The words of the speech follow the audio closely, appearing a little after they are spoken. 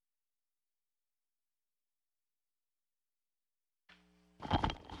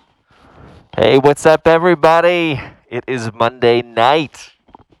Hey, what's up, everybody? It is Monday night,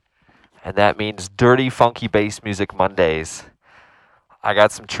 and that means dirty, funky bass music Mondays. I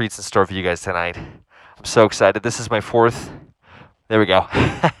got some treats in store for you guys tonight. I'm so excited. This is my fourth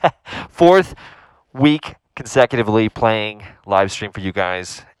week consecutively playing live stream for you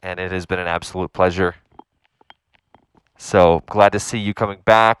guys, and it has been an absolute pleasure. So glad to see you coming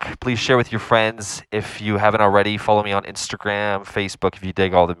back. Please share with your friends if you haven't already. Follow me on Instagram, Facebook if you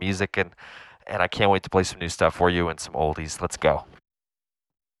dig all the music, and I can't wait to play some new stuff for you and some oldies. Let's go.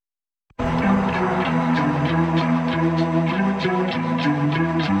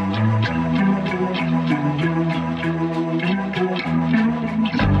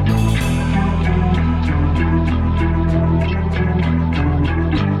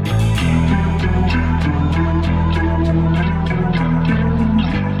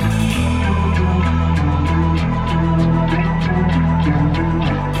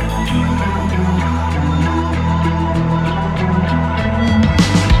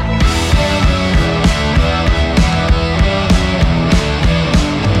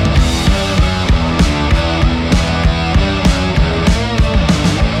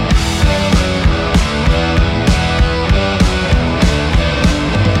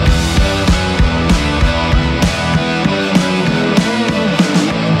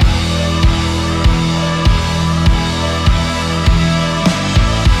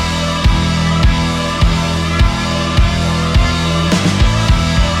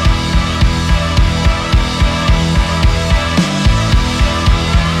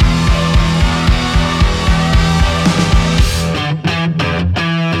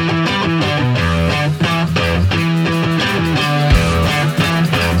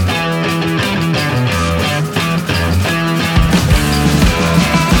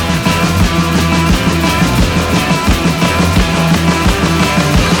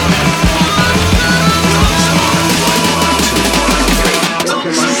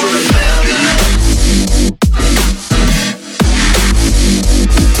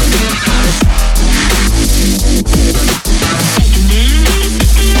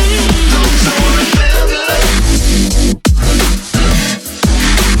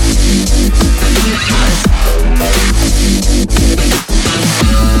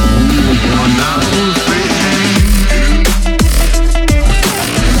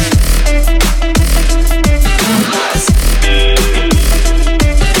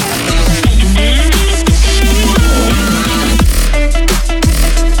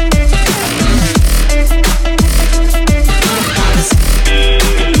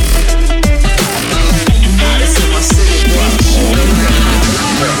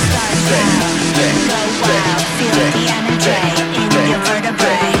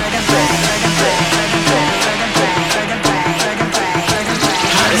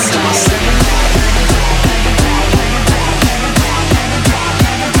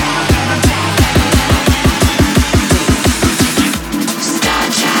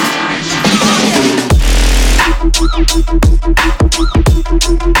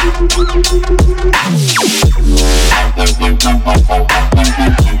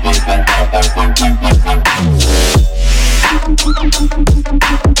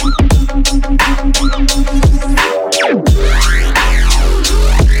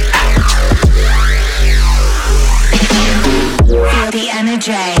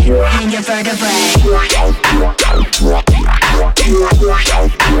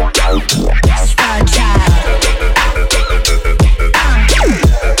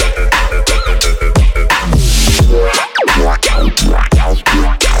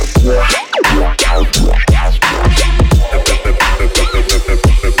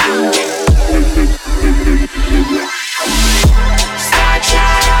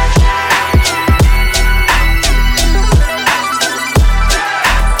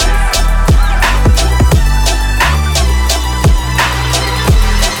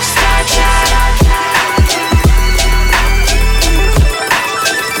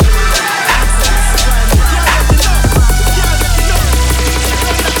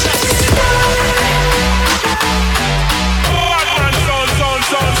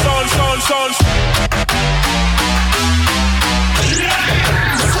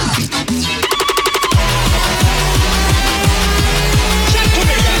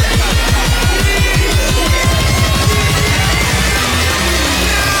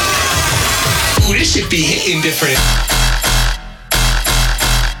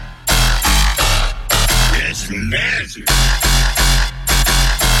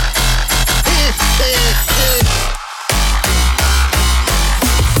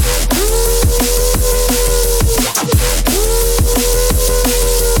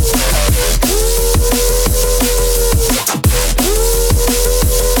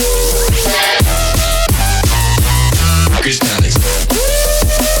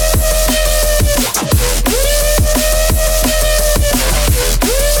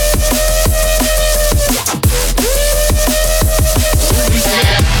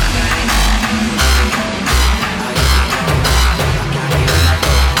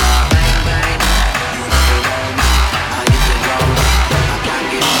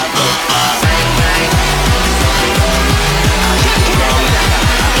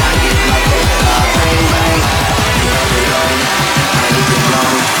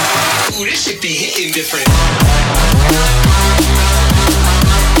 shit be hitting different.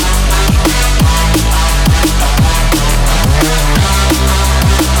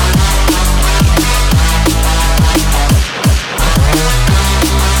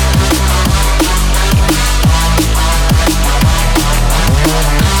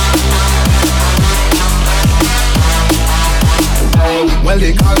 Well,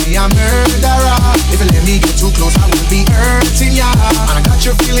 they call me a murderer. If you let me get too close, I will be hurting ya. And I got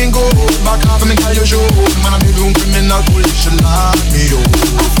you feeling good. Back off and me call you show. Man, I'm a bedroom criminal, police should lock me up.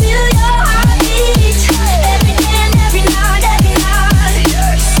 I feel your heartbeat every day and every night, every night.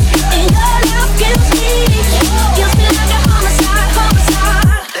 And your love kills me like a homicide, homicide.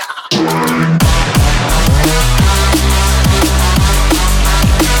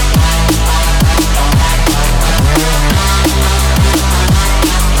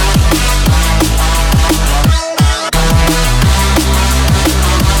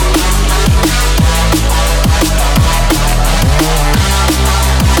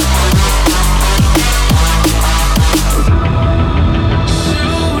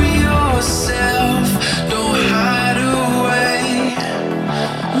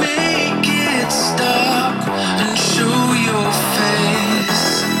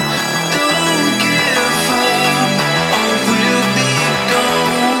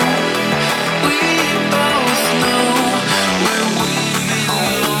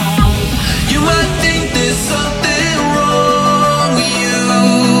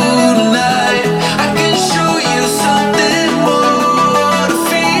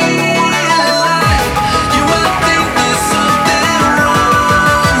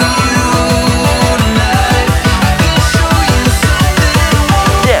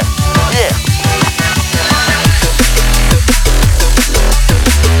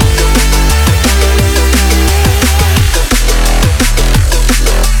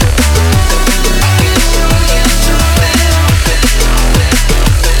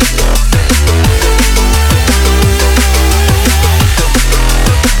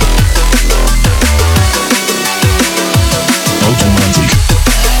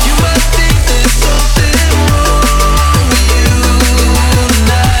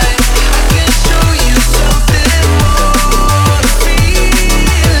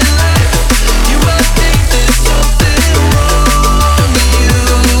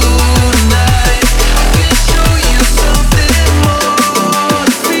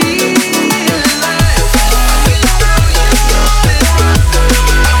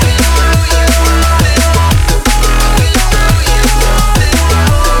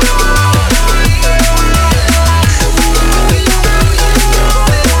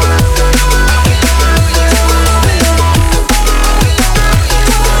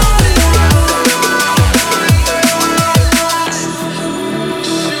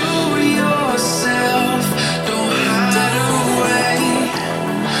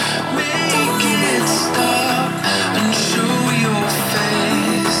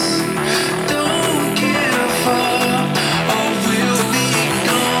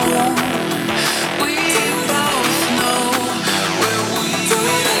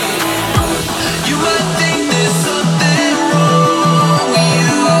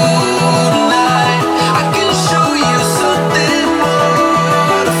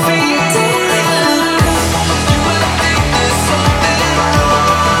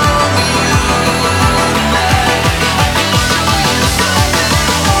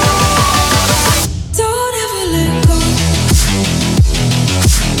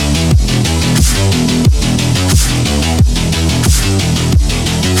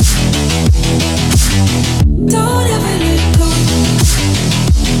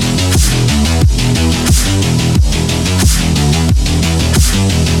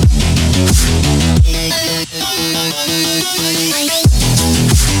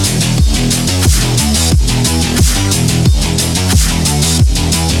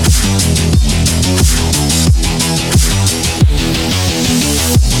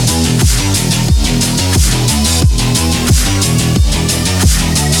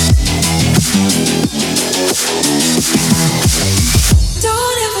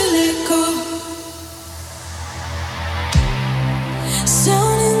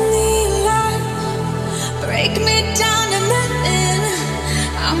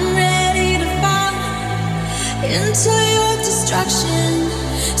 into your destruction,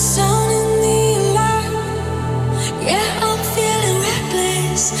 sounding the alarm. Yeah, I'm feeling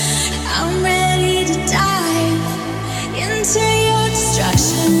reckless, I'm ready to dive into your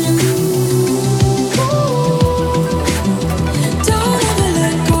destruction. Don't ever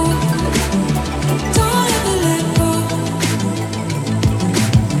let go, don't ever let go.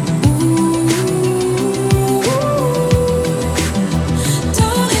 Ooh.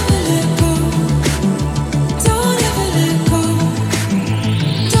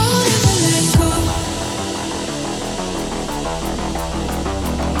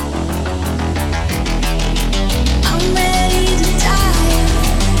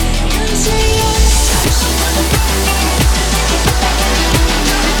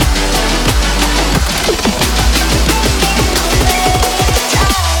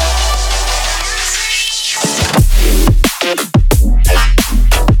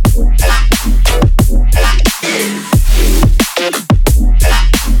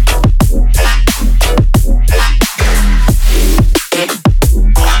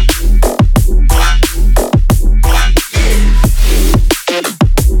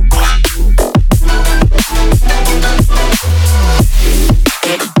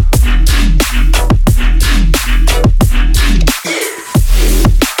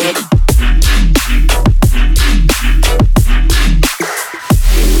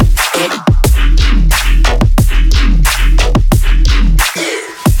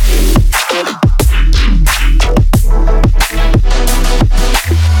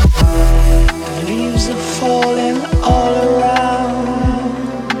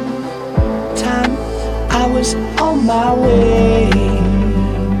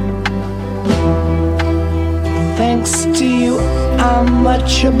 I'm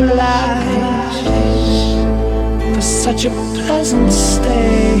much obliged for such a pleasant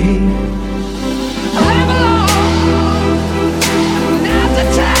stay. I'm alone, now's the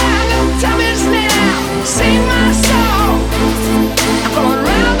time, time is now. Sing my song, I'm going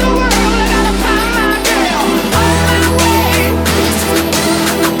round the world, I gotta find my girl. On my way,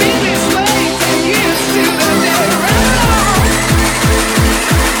 I've been this way 10 years to the day. Run along,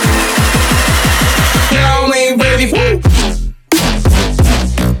 y'all ain't ready for it.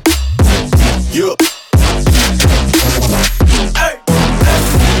 Yeah.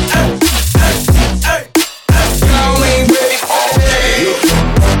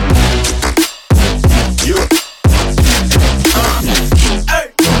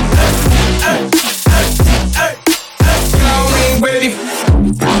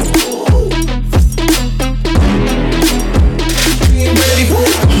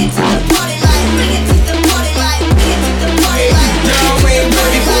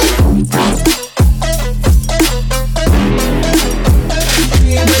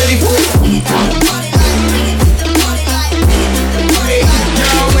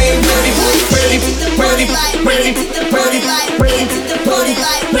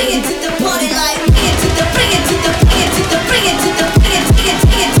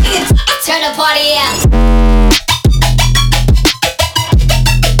 Turn the party out.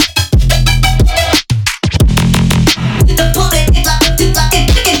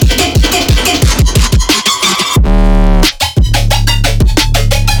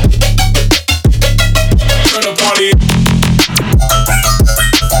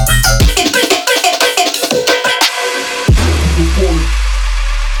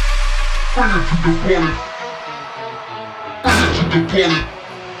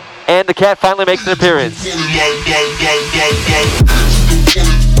 And the cat finally makes an appearance.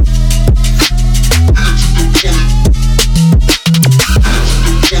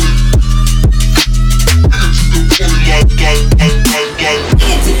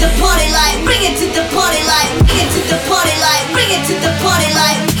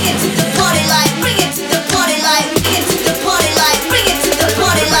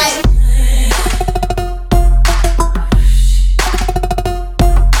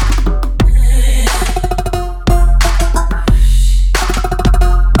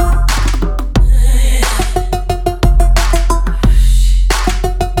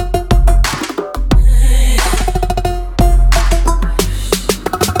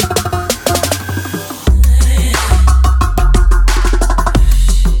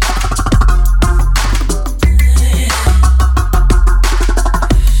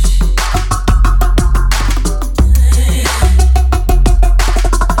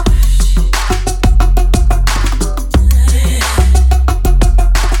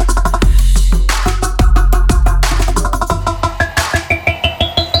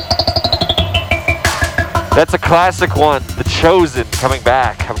 That's a classic one, The Chosen, coming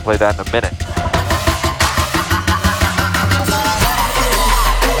back. Haven't played that in a minute.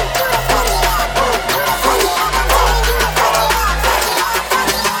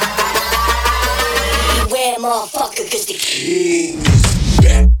 Beware, motherfucker, 'cause the King is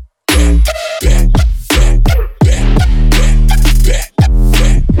back.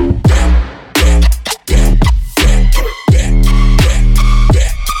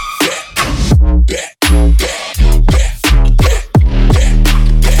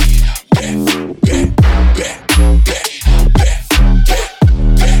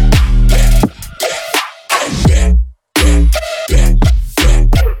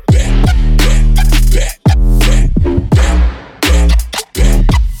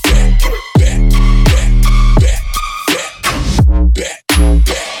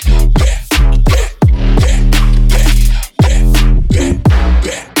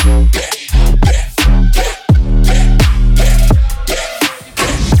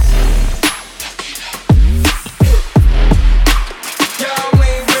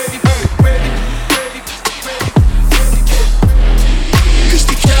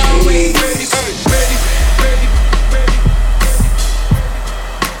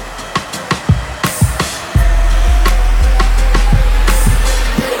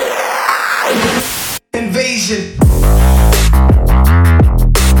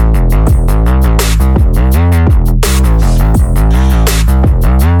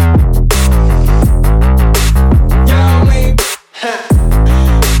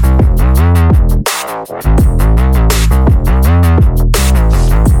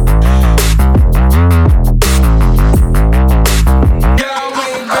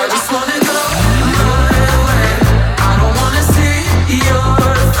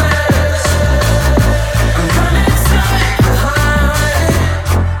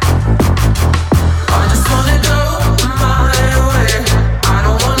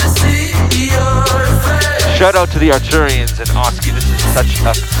 Shout out to the Arturians and Oski. This is such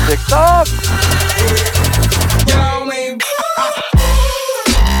a sick song.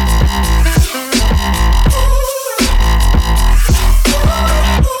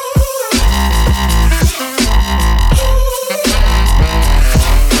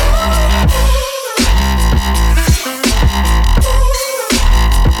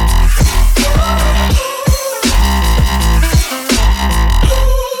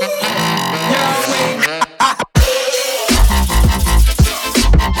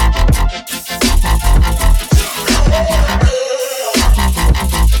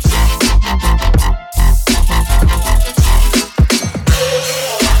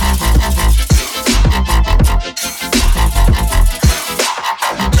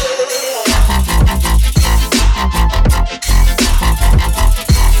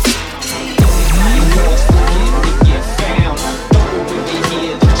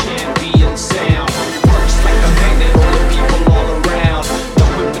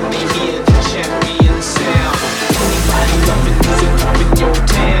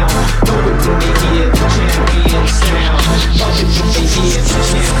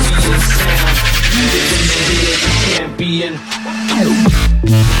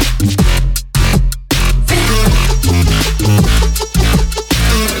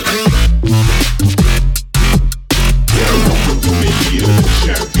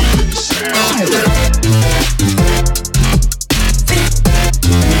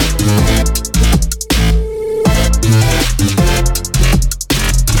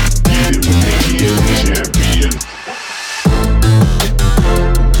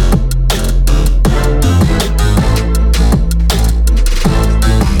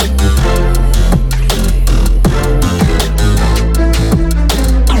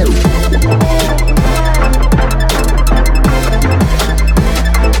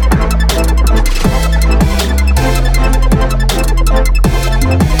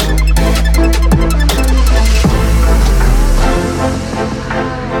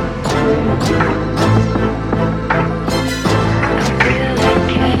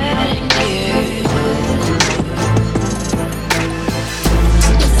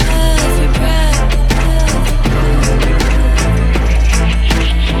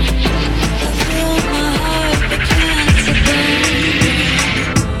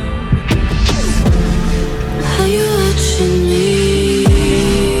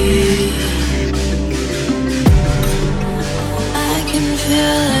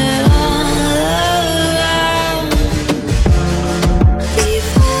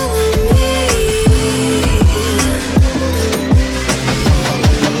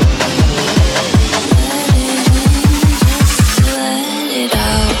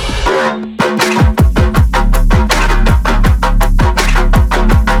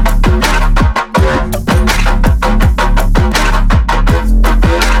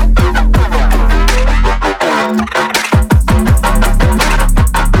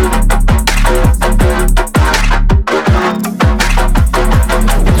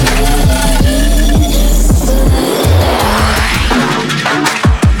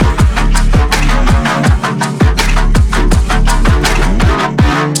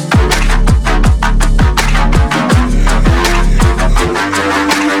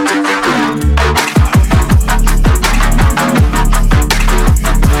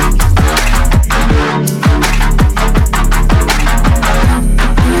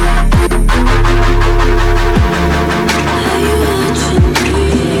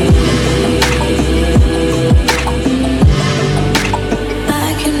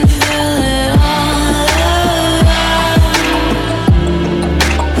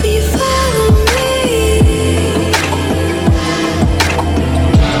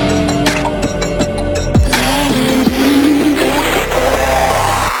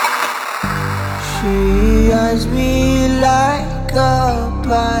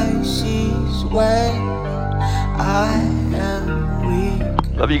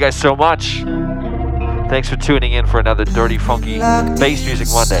 Love you guys so much. Thanks for tuning in for another Dirty Funky Bass Music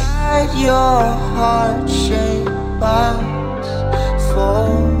Monday. Your heart-shaped box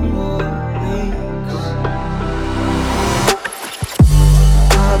for weeks.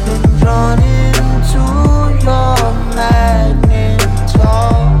 I've been running to your magnetar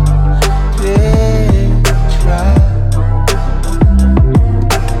picture.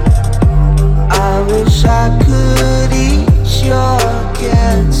 I wish I could eat your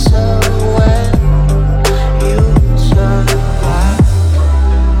cancer when you turn back.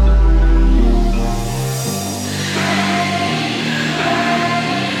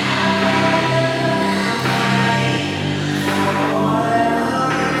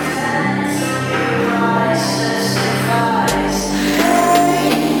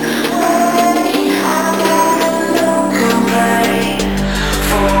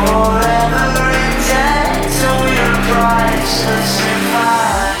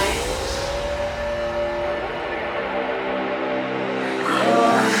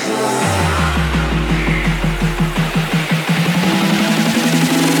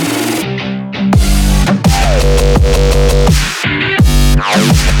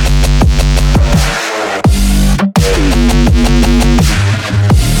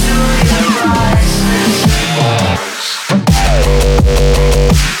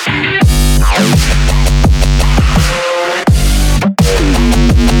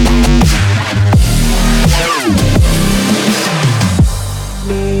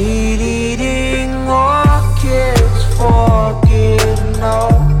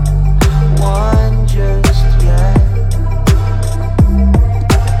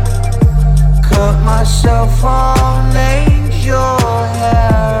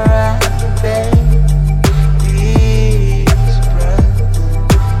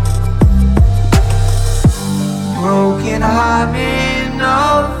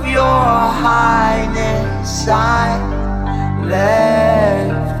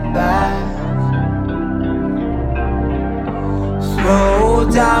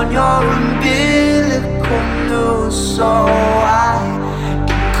 down your umbilical noose so I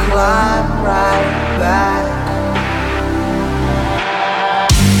can climb right back.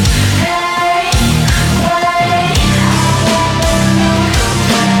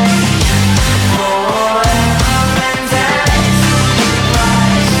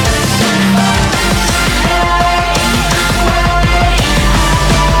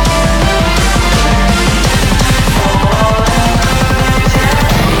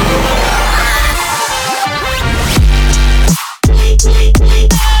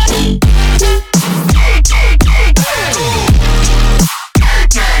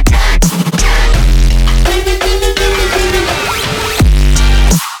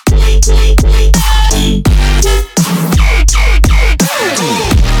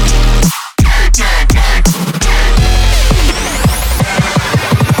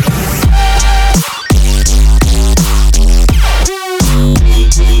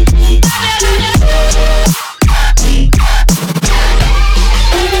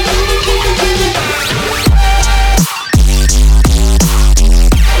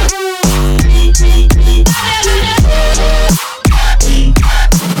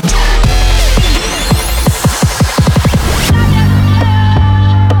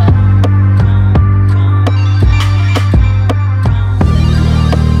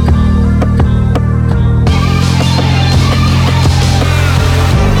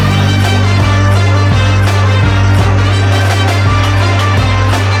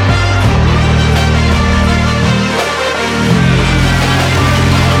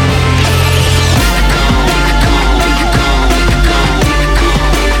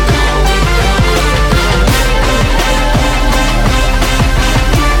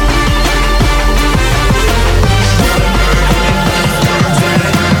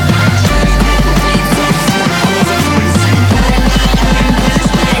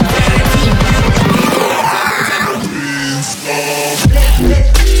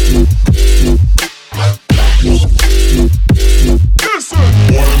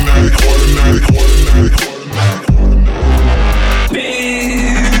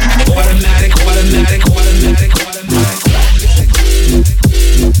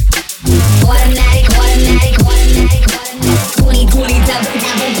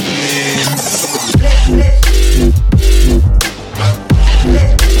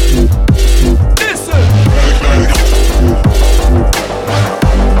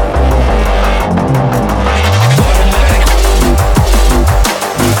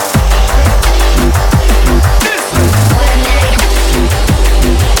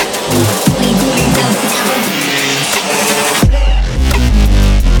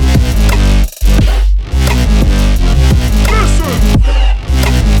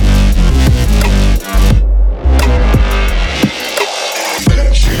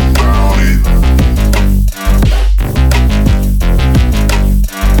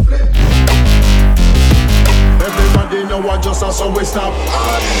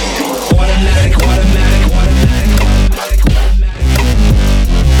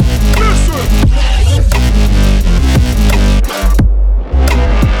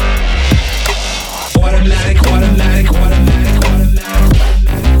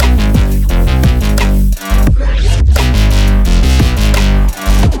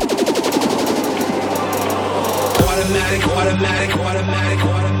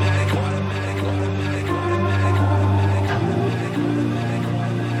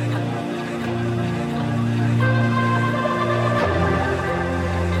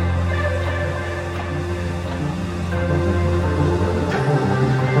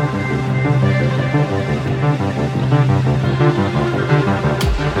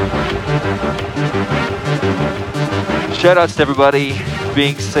 Shout outs to everybody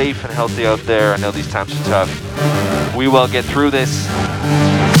being safe and healthy out there. I know these times are tough. We will get through this.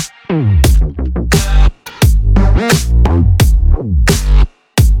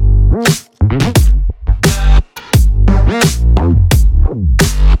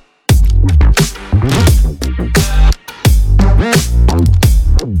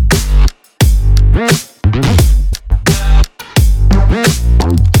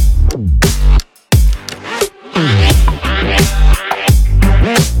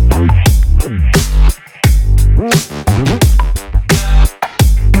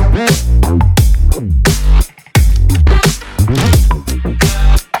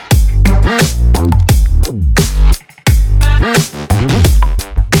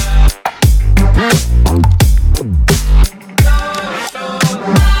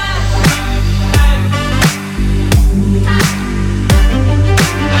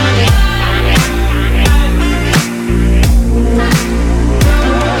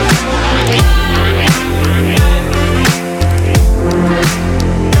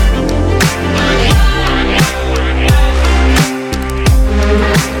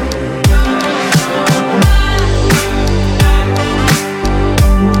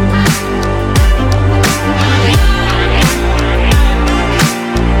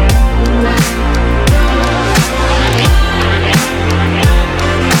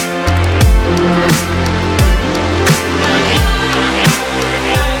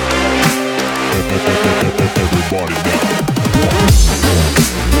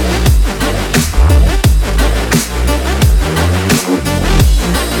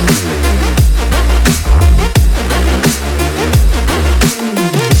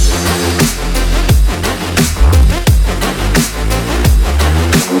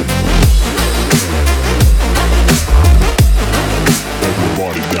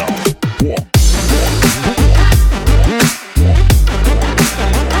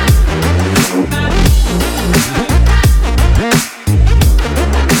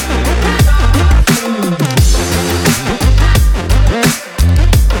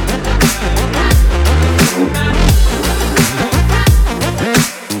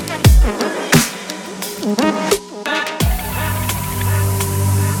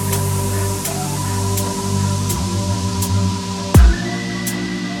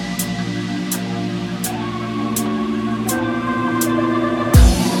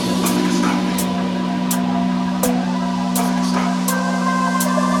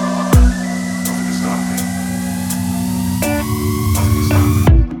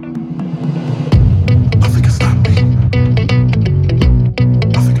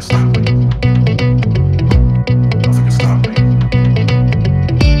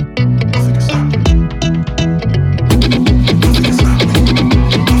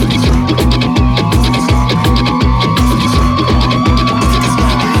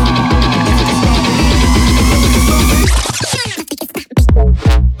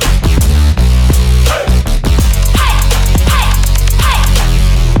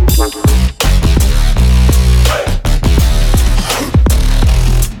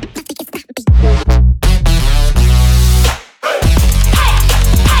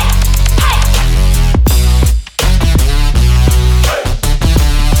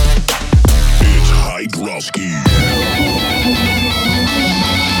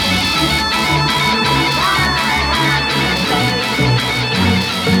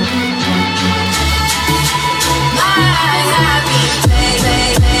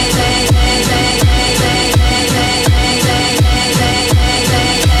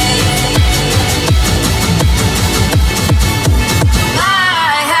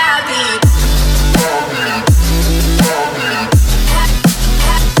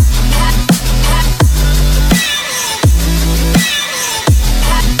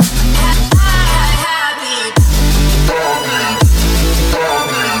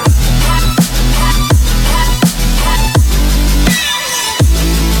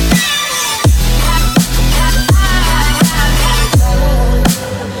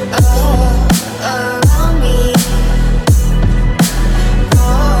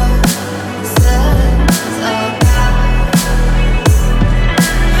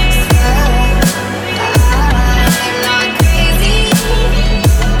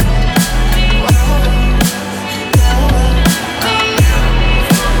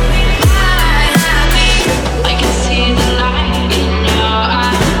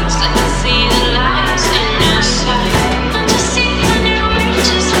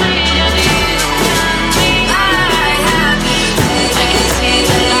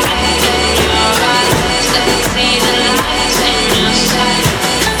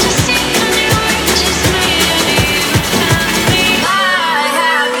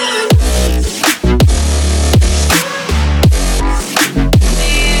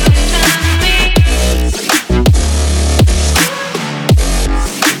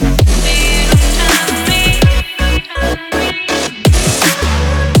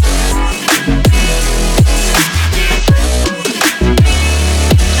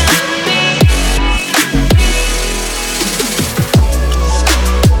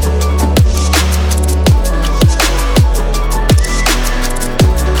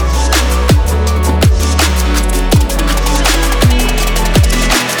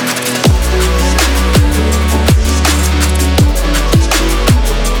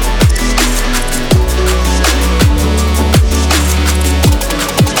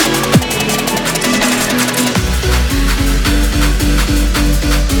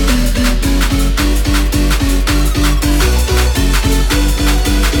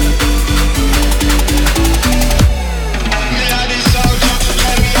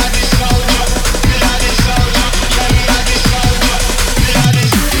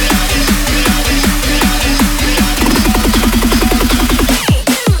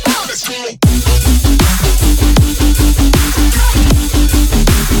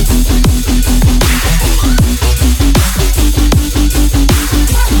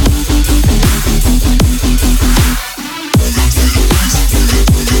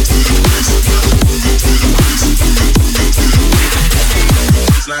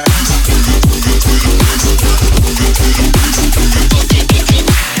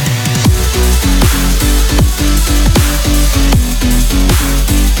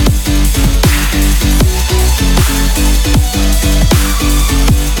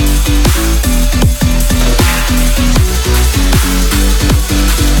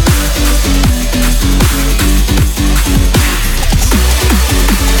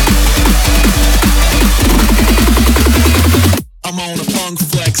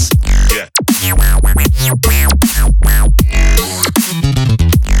 flex. Yeah.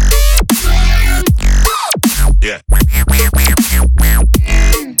 Yeah.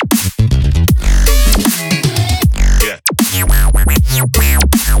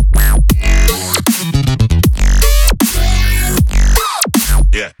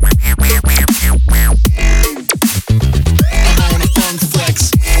 Yeah. I'm on a funk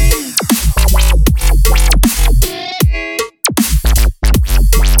flex.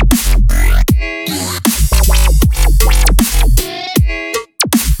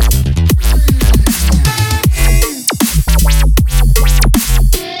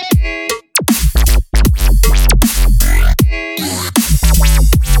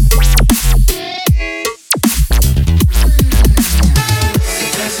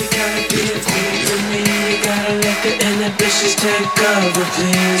 Take over,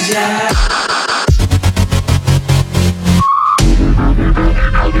 please, yeah.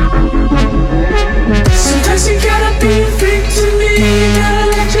 Sometimes you gotta be a freak to me. You gotta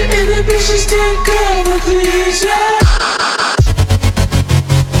let your inhibitions take over, please, yeah.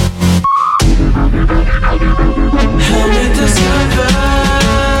 Help me discover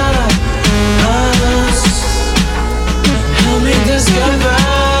us. Help me discover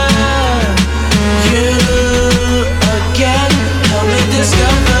you again. Help me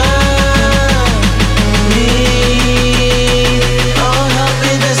discover me. Oh, help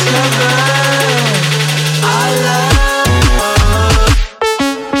me discover our love.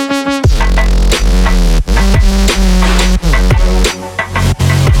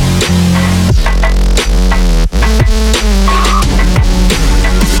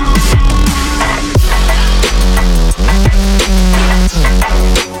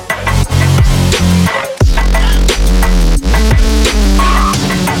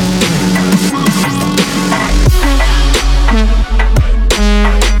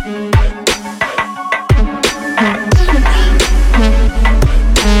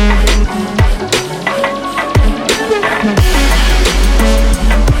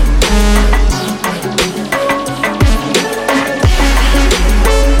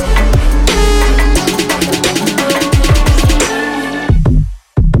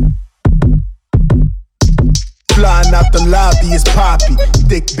 Flying out the lobby is Poppy.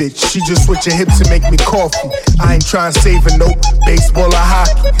 Thick bitch, she just switch her hips and make me coffee. I ain't trying to save her, nope. Baseball or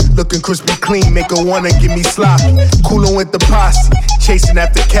hockey. Looking crispy clean, make her wanna give me sloppy. Coolin' with the posse, chasing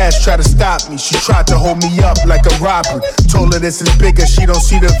after cash, try to stop me. She tried to hold me up like a robbery. Told her this is bigger, she don't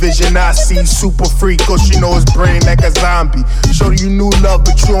see the vision I see. Super freak, cause she know his brain like a zombie. Showed you new love,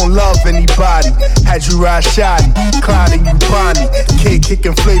 but you don't love anybody. Had you ride shoddy, Clyde and you Bonnie. Kid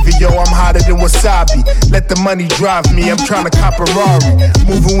kicking flavor, yo, I'm hotter than wasabi. Let the money drive me, I'm trying to cop a Rari.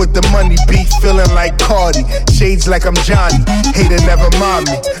 Moving with the money beat, feeling like Cardi. Shades like I'm Johnny, hater never mind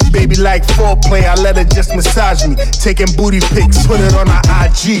me. Baby like foreplay, I let her just massage me. Taking booty pics, put it on her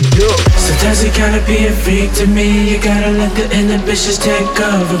IG, yo. Sometimes you gotta be a freak to me. You gotta let the inhibitions take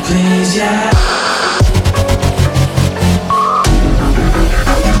over, please, yeah.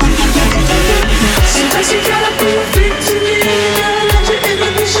 Sometimes you gotta be a freak to me. You gotta let your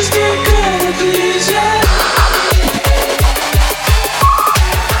inhibitions take over, please, yeah.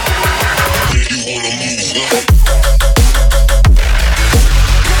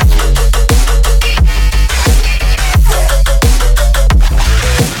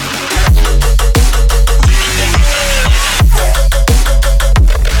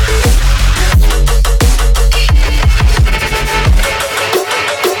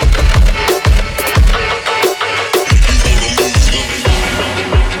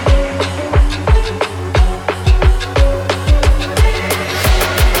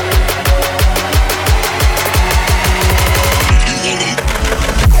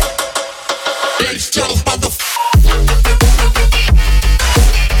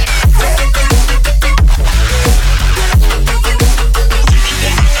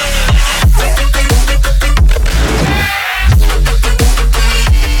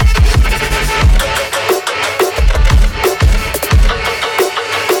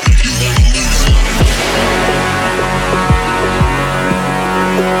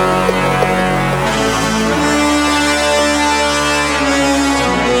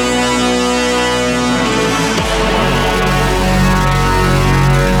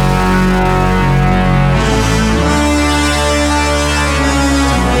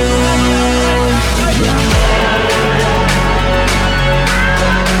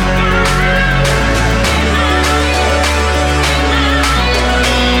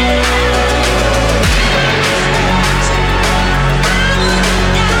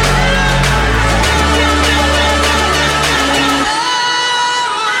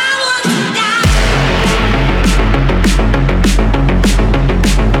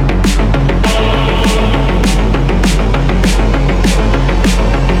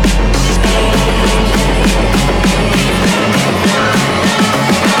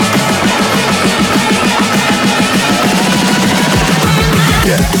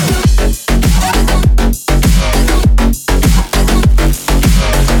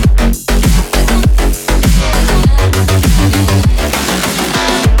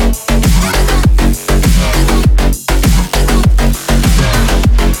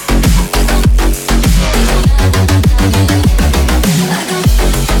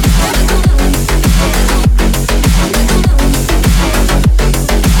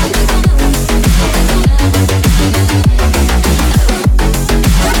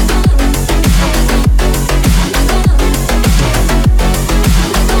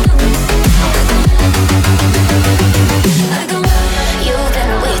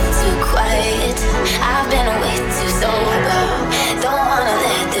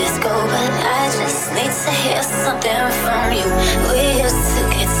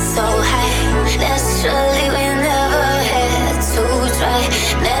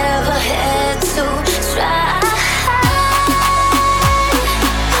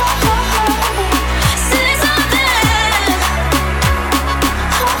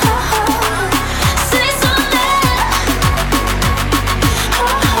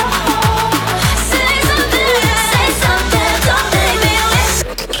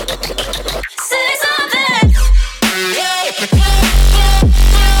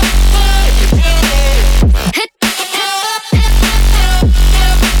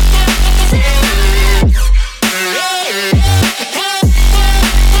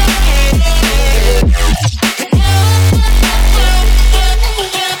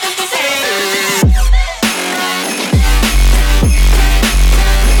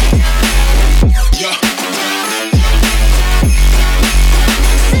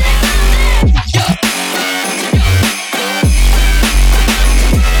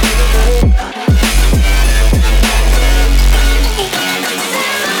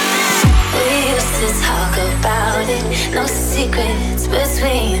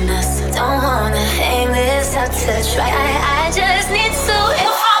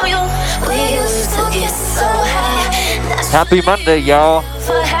 Happy Monday, y'all.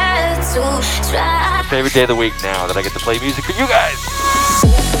 Favorite day of the week now that I get to play music for you guys.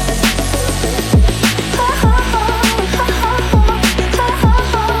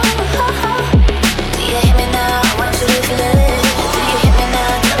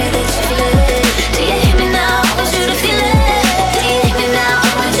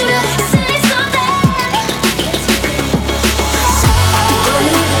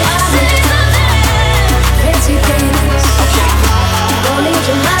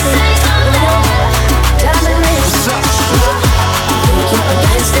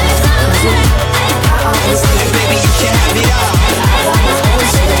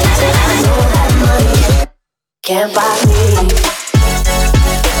 Can't buy me.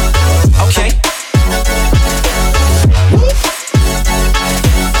 Okay.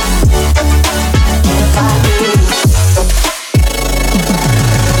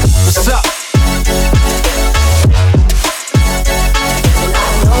 What's up?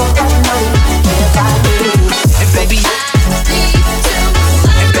 And baby,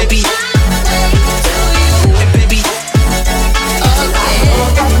 and baby, and baby,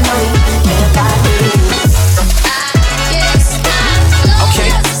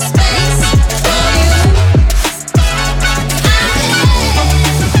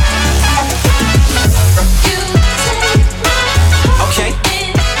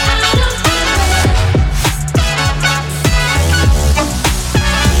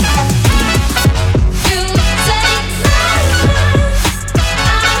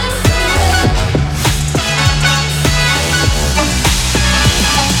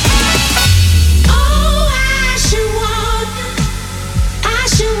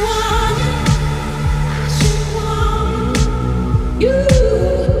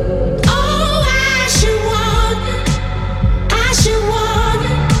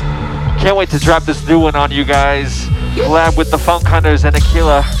 Can't wait to drop this new one on you guys. Collab with the Funk Hunters and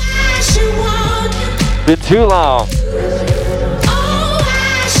Aquila. Been too long.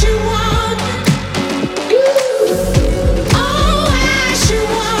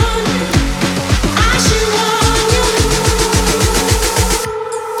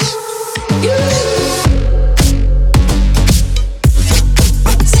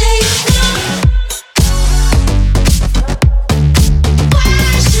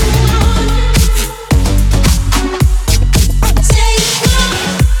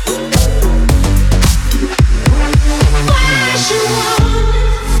 Wow.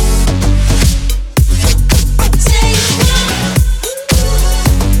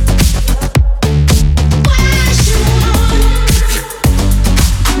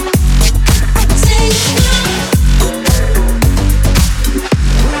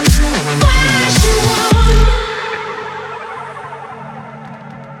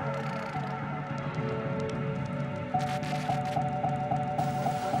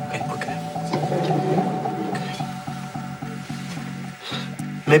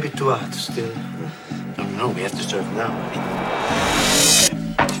 Maybe too hot still. No, we have to serve now.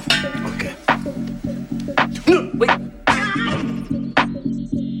 Okay. No, wait.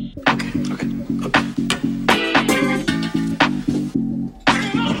 Okay.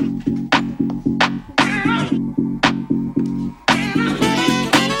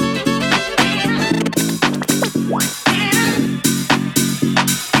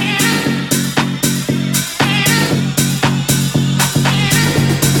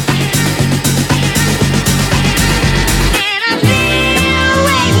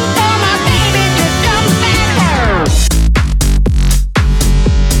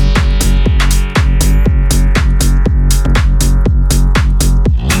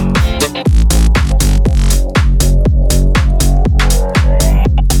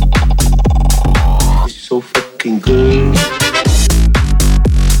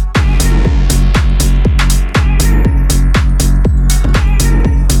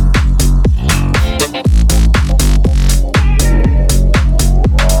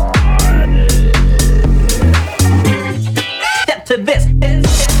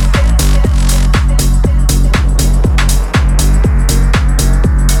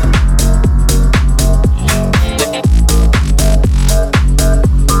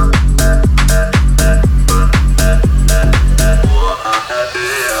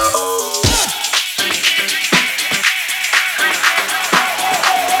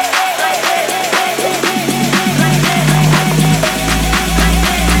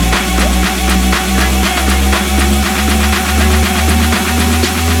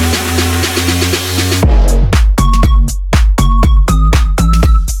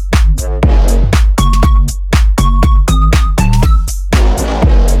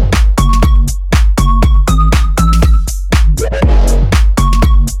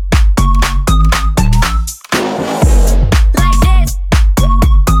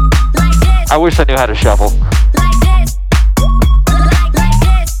 I wish I knew how to shuffle.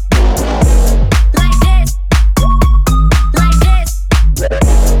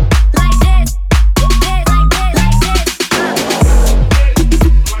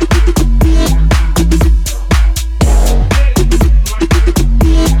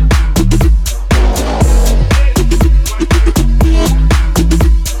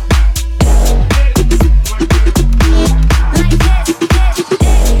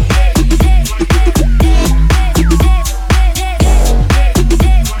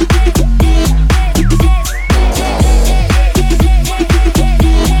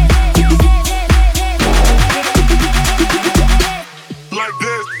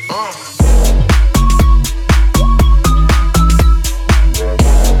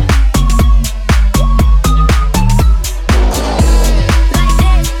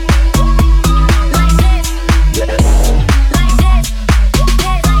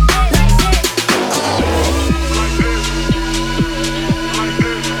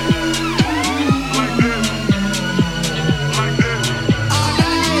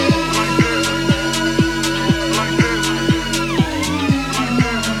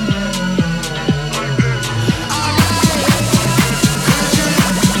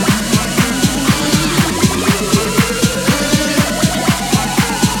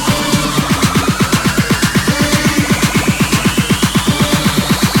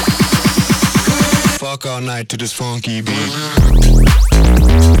 All night to this funky beat.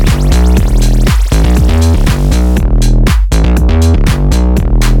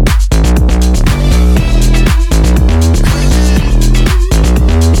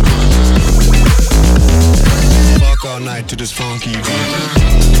 Fuck all night to this funky beat.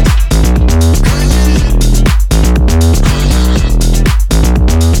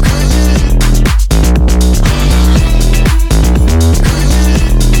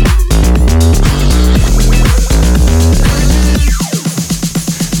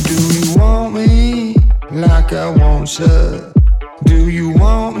 Like I want you. Do you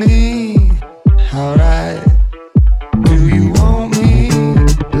want me? Alright. Do you want me?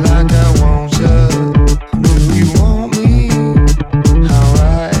 Like I want you. Do you want me? Alright.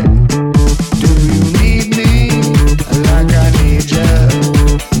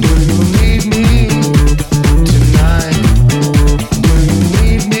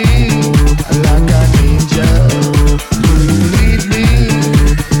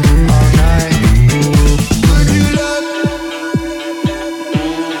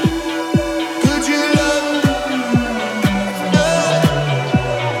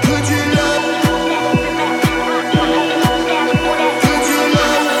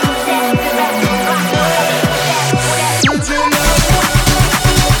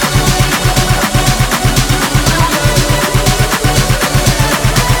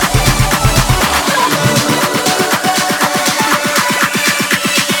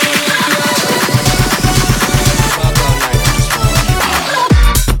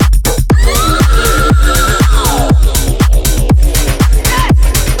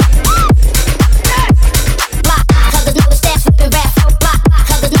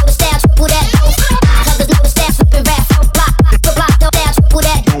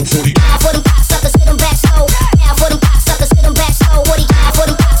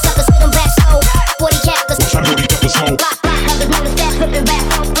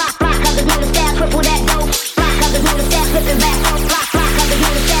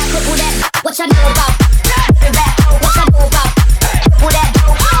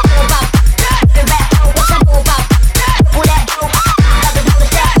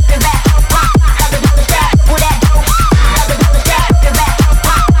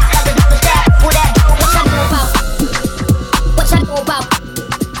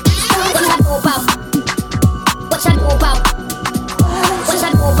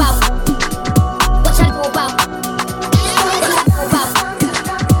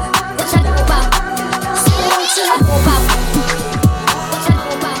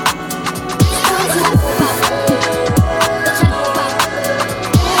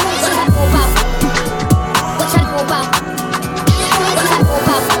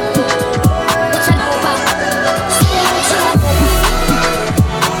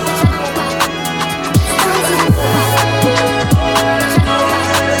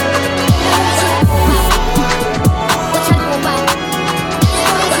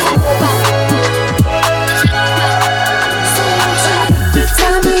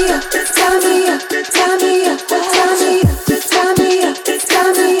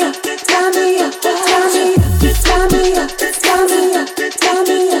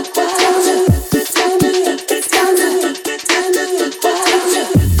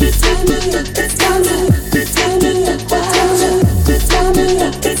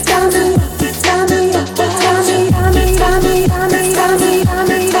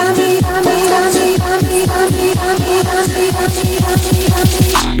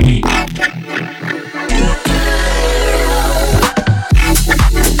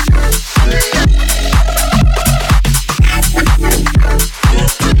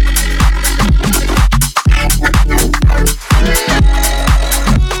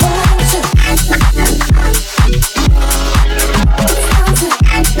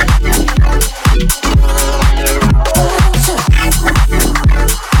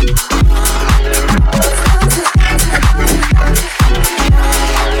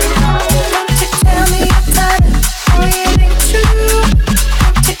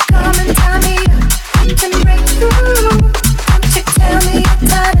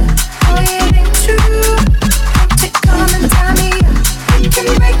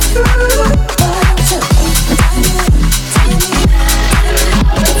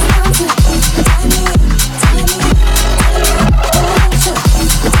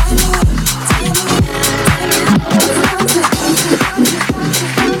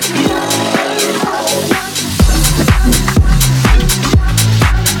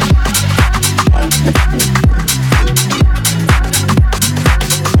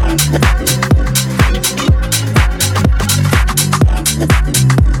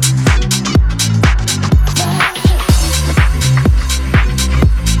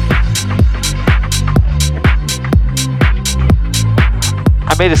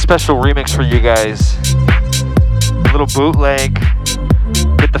 Made a special remix for you guys. A little bootleg.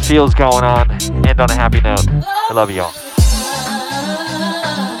 Get the feels going on. End on a happy note. I love y'all.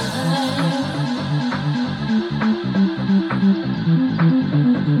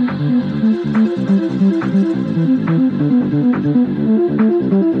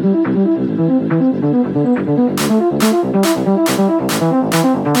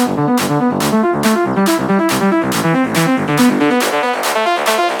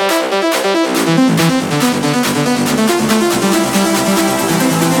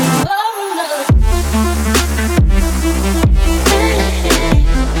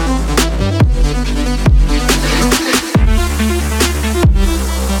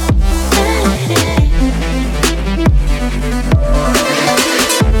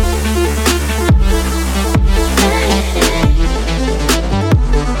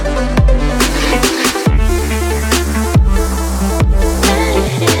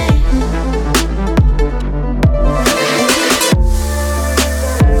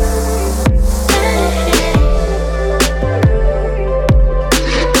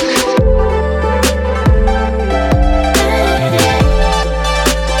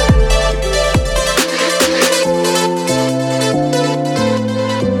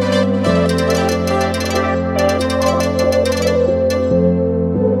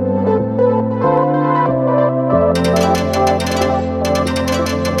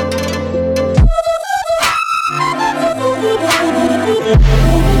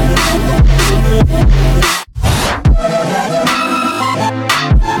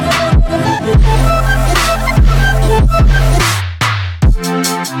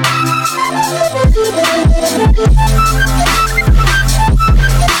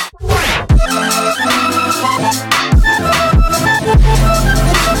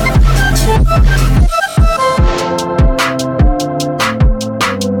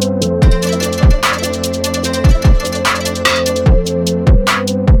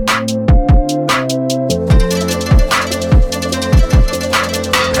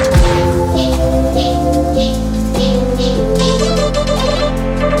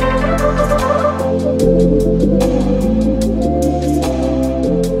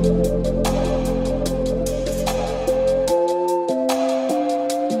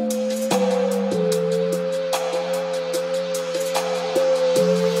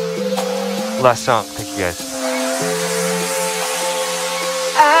 Last song. Thank you guys.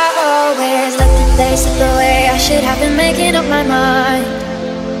 I always let the day slip away. I should have been making up my mind.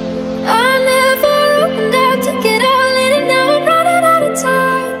 I never opened out to get all in, and now I'm running out of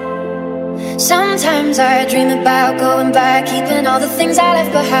time. Sometimes I dream about going back, keeping all the things I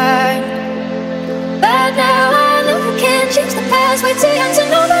left behind. But now I know I can't change the past. Way too young to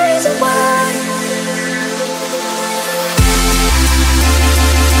know the reason why.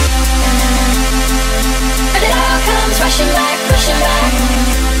 And it all comes rushing back, pushing back.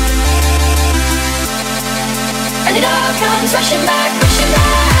 And it all comes rushing back, rushing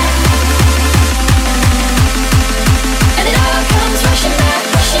back. And it all comes rushing back,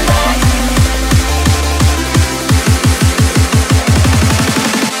 rushing back.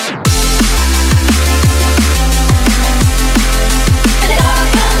 And it all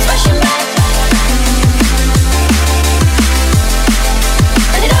comes rushing back.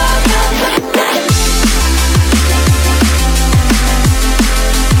 And it all comes rushing back.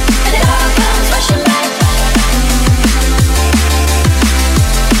 And it all comes rushing back.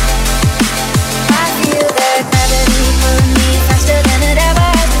 I feel the gravity pulling me faster than it ever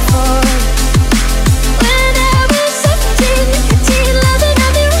has before. When I was 17, nicotine loving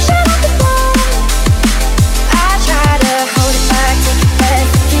had me rushing off the floor. I try to hold it back, take a breath,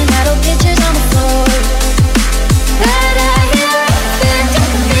 looking at old pictures on the floor. But I hear everything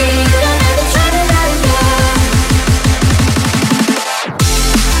telling me you don't ever try to let it go.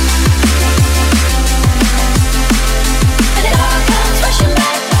 And it all comes rushing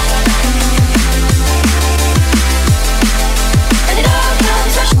back. And it all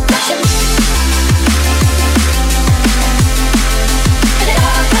comes rushing, rushing. And it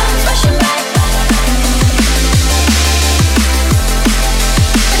all comes rushing back.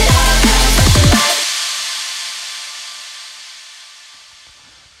 And it all comes rushing back.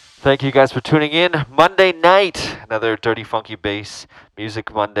 Thank you guys for tuning in. Monday night, another Dirty Funky Bass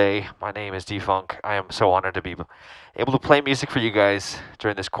Music Monday. My name is Defunk. I am so honored to be able to play music for you guys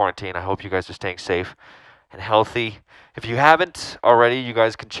during this quarantine. I hope you guys are staying safe and healthy. If you haven't already, you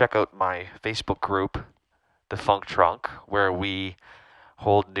guys can check out my Facebook group, The Funk Trunk, where we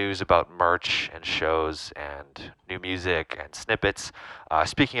hold news about merch and shows and new music and snippets.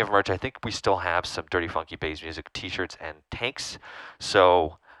 Speaking of merch, I think we still have some Dirty Funky Bass Music t-shirts and tanks.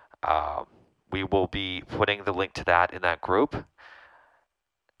 So we will be putting the link to that in that group.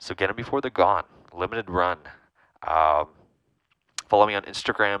 So get them before they're gone. Limited run. Follow me on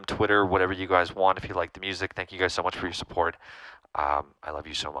Instagram, Twitter, whatever you guys want if you like the music. Thank you guys so much for your support. I love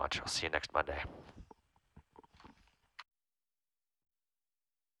you so much. I'll see you next Monday.